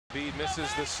Embiid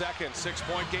misses the second.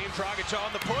 6-point game. Dragic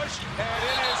on the push, and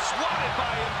it is swatted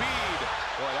by Embiid.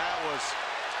 Boy, that was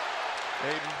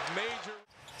a major.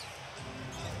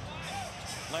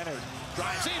 Leonard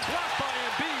drives in, blocked by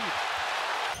Embiid.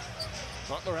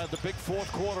 Butler had the big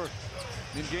fourth quarter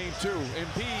in game 2.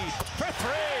 Embiid for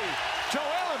 3.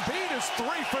 Joel Embiid is 3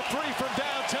 for 3 from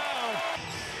downtown.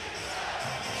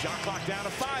 Shot clock down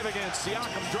to 5 again.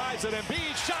 Siakam drives it.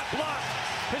 Embiid shot blocked.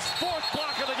 His 4th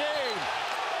block of the game.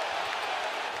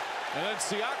 And then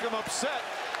Siakam upset.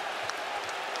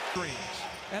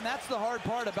 And that's the hard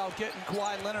part about getting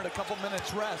Kawhi Leonard a couple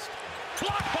minutes rest.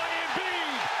 Blocked by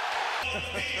Embiid.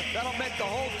 That'll make the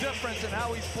whole difference in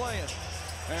how he's playing.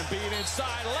 Embiid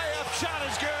inside, layup, shot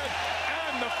is good,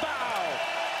 and the foul.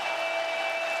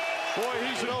 Boy,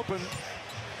 he's open.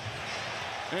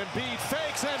 Embiid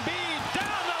fakes, Embiid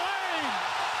down the lane.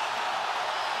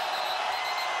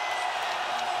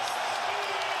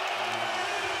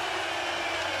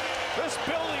 This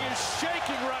building is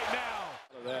shaking right now.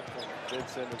 That from Ben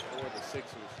Simmons for the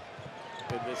Sixers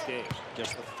in this game.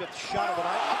 Just the 5th shot of the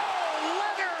night. Oh,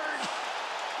 Leonard!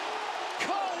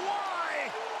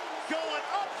 KAWHI going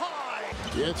up high.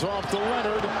 It's off to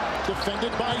Leonard,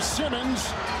 defended by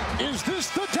Simmons. Is this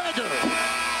the dagger?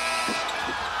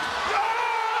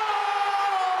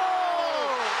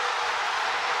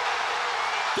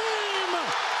 Game!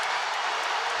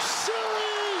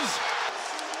 Series!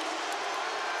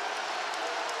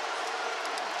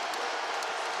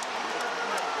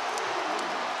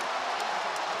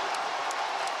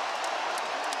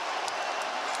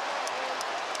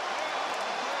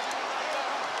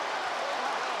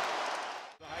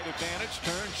 Advantage,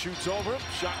 turn, shoots over him,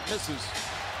 shot misses.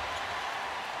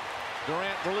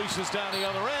 Durant releases down the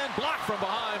other end, blocked from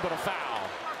behind, but a foul.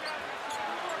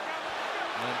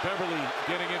 And Beverly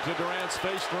getting into Durant's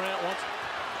face. Durant wants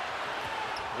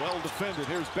well defended.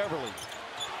 Here's Beverly.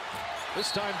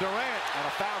 This time Durant, and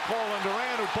a foul call on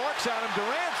Durant, who barks at him.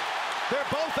 Durant, they're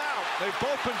both out. They've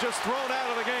both been just thrown out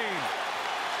of the game.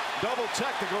 Double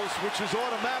technicals, which is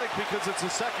automatic because it's a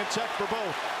second check for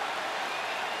both.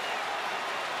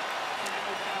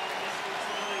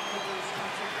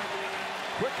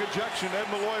 Quick ejection. Ed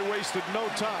Malloy wasted no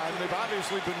time. They've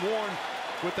obviously been warned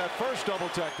with that first double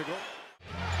technical.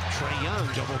 Trae Young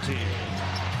double team.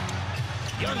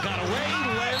 Young got away.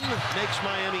 Len makes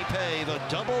Miami pay the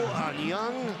double on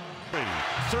Young.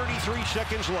 33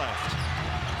 seconds left.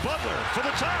 Butler for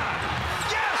the tie.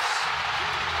 Yes!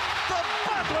 The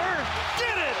Butler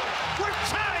did it! We're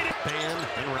tied! Ban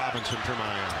and Robinson for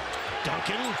Miami.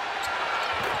 Duncan.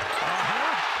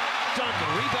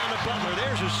 Duncan, rebound to Butler.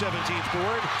 There's his 17th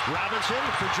board. Robinson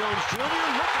for Jones Jr.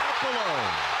 Look out below.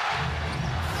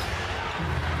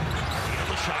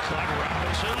 The shot clock,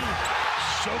 Robinson.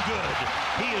 So good.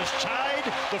 He has tied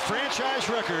the franchise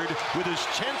record with his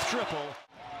 10th triple.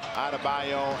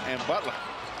 Adebayo and Butler.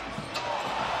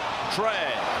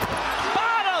 Trae.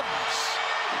 Bottoms!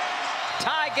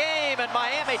 Tie game in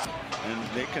Miami. And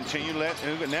they continue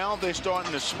now they're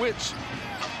starting to switch.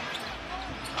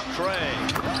 Trae.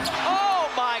 Oh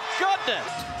my goodness!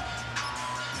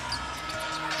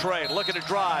 Trae looking to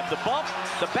drive. The bump,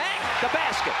 the bank, the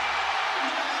basket.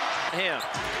 Him.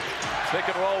 Pick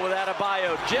and roll with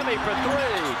Adebayo. Jimmy for 3.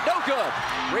 No good.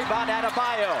 Rebound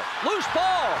Adebayo. Loose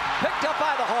ball. Picked up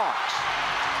by the Hawks.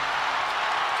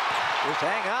 Just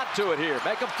hang on to it here.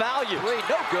 Make them foul you. 3.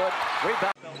 No good.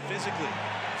 Rebound. Physically.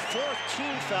 4th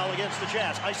team foul against the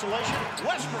Jazz. Isolation.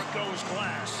 Westbrook goes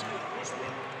glass.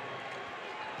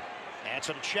 And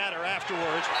some chatter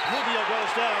afterwards. Rubio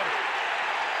goes down.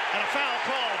 And a foul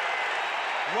called.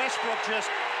 Westbrook just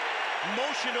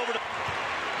motioned over to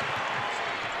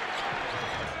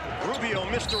Rubio,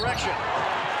 misdirection.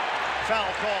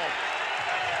 Foul called.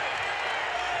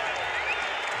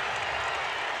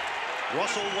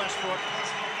 Russell Westbrook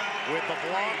with the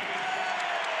block.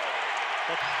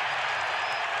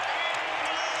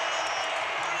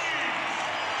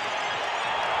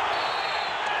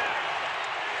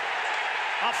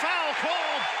 A foul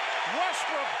called.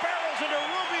 Westbrook barrels into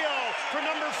Rubio for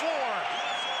number 4.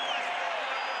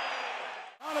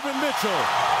 Donovan Mitchell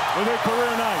with a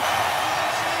career night.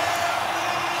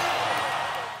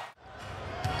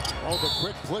 Oh, the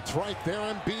quick blitz right there.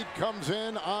 Embiid comes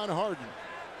in on Harden.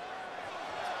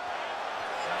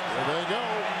 There they go.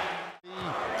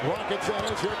 The Rockets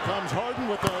centers. Here comes Harden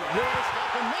with a real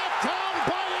step and knocked down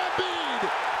by Embiid.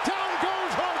 Down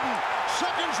goes Harden.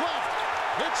 Seconds left.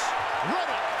 It's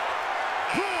Reddick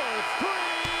for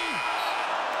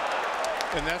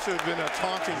 3. And that should have been a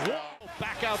taunting.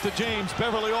 Back out to James.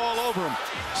 Beverly all over him.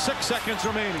 6 seconds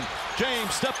remaining.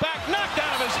 James, step back, knocked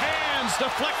out of his hands,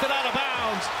 deflected out of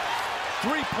bounds.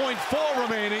 3.4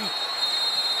 remaining.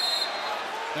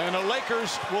 And the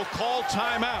Lakers will call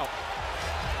timeout.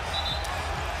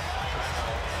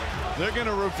 They're going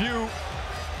to review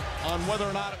on whether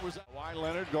or not it was. Kawhi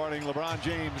Leonard guarding LeBron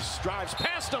James. Drives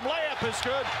past him. Layup is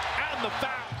good. And the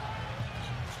foul.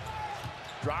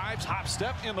 Drives, hop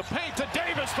step in the paint to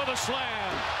Davis for the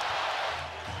slam.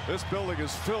 This building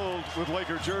is filled with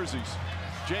Laker jerseys.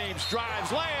 James drives,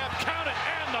 layup, count it,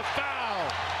 and the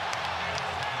foul.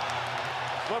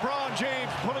 LeBron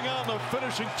James putting on the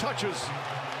finishing touches.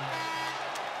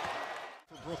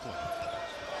 For Brooklyn.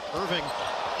 Irving.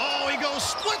 Oh, he goes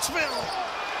splitsville.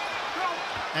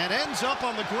 And ends up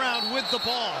on the ground with the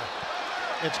ball.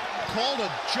 It's called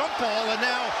a jump ball, and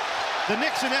now the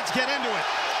Knicks and Nets get into it.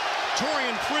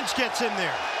 Taurean Prince gets in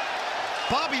there.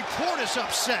 Bobby Portis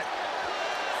upset.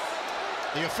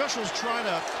 The officials trying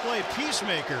to play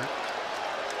peacemaker.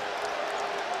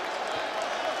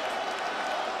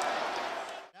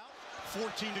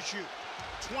 14 to shoot.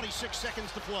 26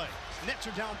 seconds to play. Nets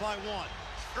are down by 1.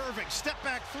 Irving, step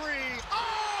back 3.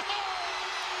 Oh!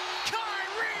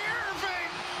 Kyrie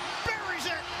Irving buries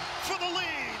it for the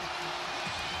lead.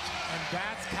 And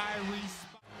that's Kyrie's.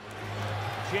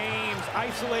 James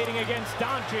isolating against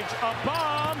Doncic. A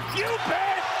bomb. You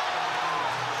bet!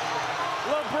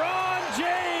 LeBron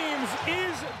James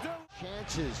is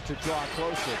Chances to draw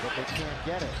closer, but they can't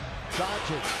get it.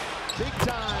 Doncic, big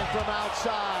time from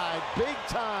outside. Big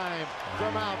time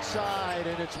from outside.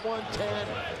 And it's 110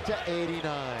 to 89.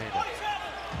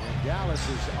 And Dallas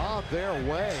is on their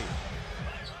way.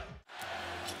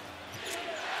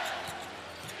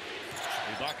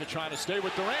 Ibaka trying to stay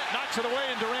with Durant, knocks it away,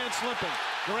 and Durant's limping.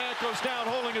 Durant goes down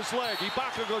holding his leg.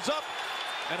 Ibaka goes up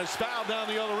and is fouled down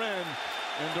the other end.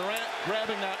 And Durant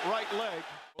grabbing that right leg.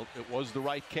 It was the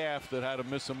right calf that had to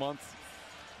miss a month.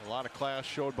 A lot of class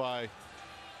showed by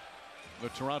the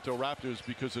Toronto Raptors,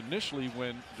 because initially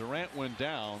when Durant went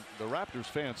down, the Raptors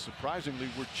fans surprisingly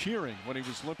were cheering when he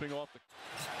was limping off the.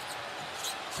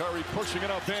 Curry pushing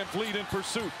it up, Van Vliet in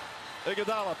pursuit.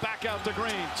 Iguodala back out to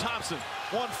Green. Thompson,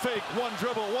 one fake, one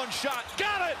dribble, one shot.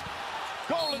 Got it!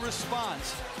 Goal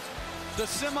response. The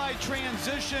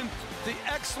semi-transition, the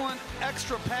excellent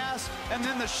extra pass, and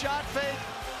then the shot fake,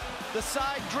 the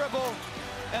side dribble,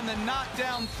 and the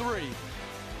knockdown 3.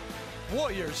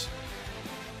 Warriors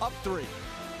up 3.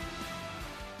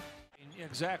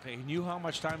 Exactly. He knew how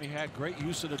much time he had. Great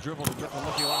use of the dribble to get the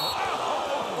looking out.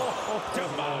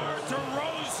 DeMar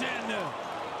DeRozan.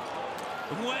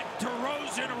 Went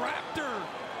DeRozan Raptor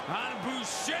on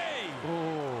Boucher.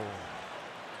 Oh.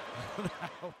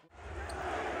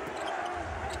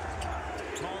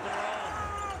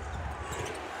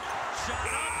 Shot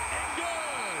up and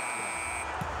good.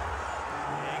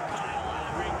 And Kyle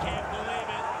Lowry can't believe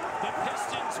it. The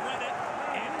Pistons win it.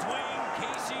 And Dwayne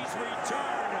Casey's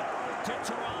return to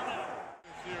Toronto.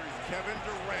 Series, Kevin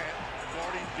Durant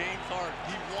guarding James Harden.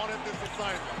 He wanted this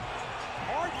assignment.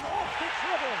 Harden off the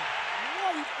dribble.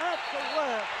 Right at the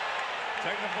left.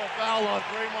 Technical foul on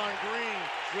Draymond Green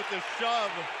with the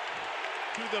shove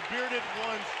to the bearded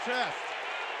one's chest.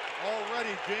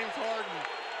 Already James Harden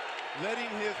letting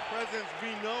his presence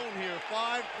be known here.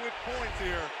 5 quick points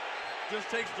here. Just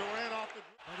takes Durant off the.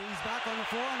 But he's back on the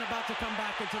floor and about to come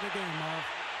back into the game, Marv.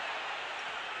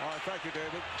 All right, thank you,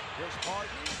 David. Here's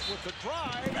Harden with the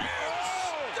drive.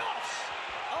 Stuffs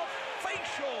a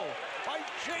facial by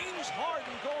James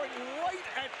Harden, going right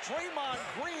at Draymond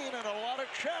Green, and a lot of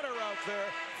chatter out there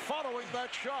following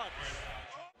that shot.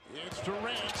 It's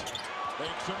Durant.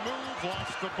 Makes a move,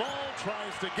 lost the ball,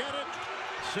 tries to get it,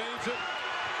 saves it,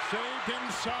 saved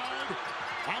inside,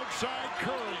 outside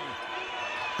Curry.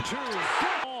 2,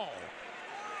 ball.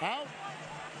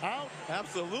 Out.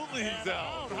 Absolutely he's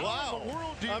out. Wow.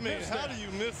 I mean, how do you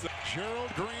miss it?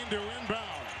 Gerald Green to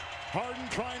inbound. Harden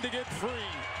trying to get free.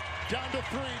 Down to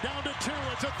 3, down to 2.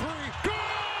 It's a 3. Good!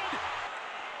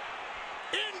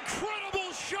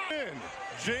 Incredible shot!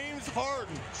 James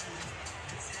Harden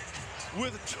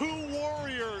with 2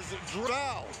 Warriors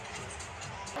draw.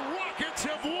 Rockets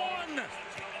have won.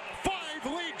 5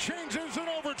 lead changes in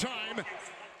overtime.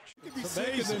 It's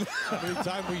amazing how many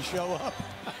times we show up.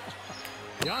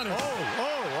 Giannis.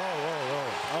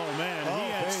 Oh, man, he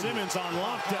had baby. Simmons on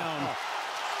lockdown.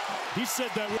 He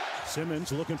said that.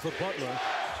 Simmons looking for Butler.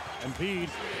 Embiid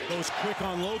goes quick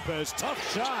on Lopez. Tough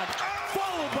shot.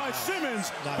 Followed by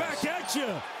Simmons. Nice. Back at you.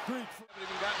 Haven't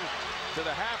even gotten to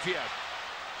the half yet.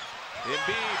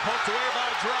 Embiid poked away by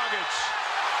Dragic.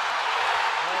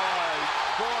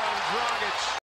 Boy, Dragic.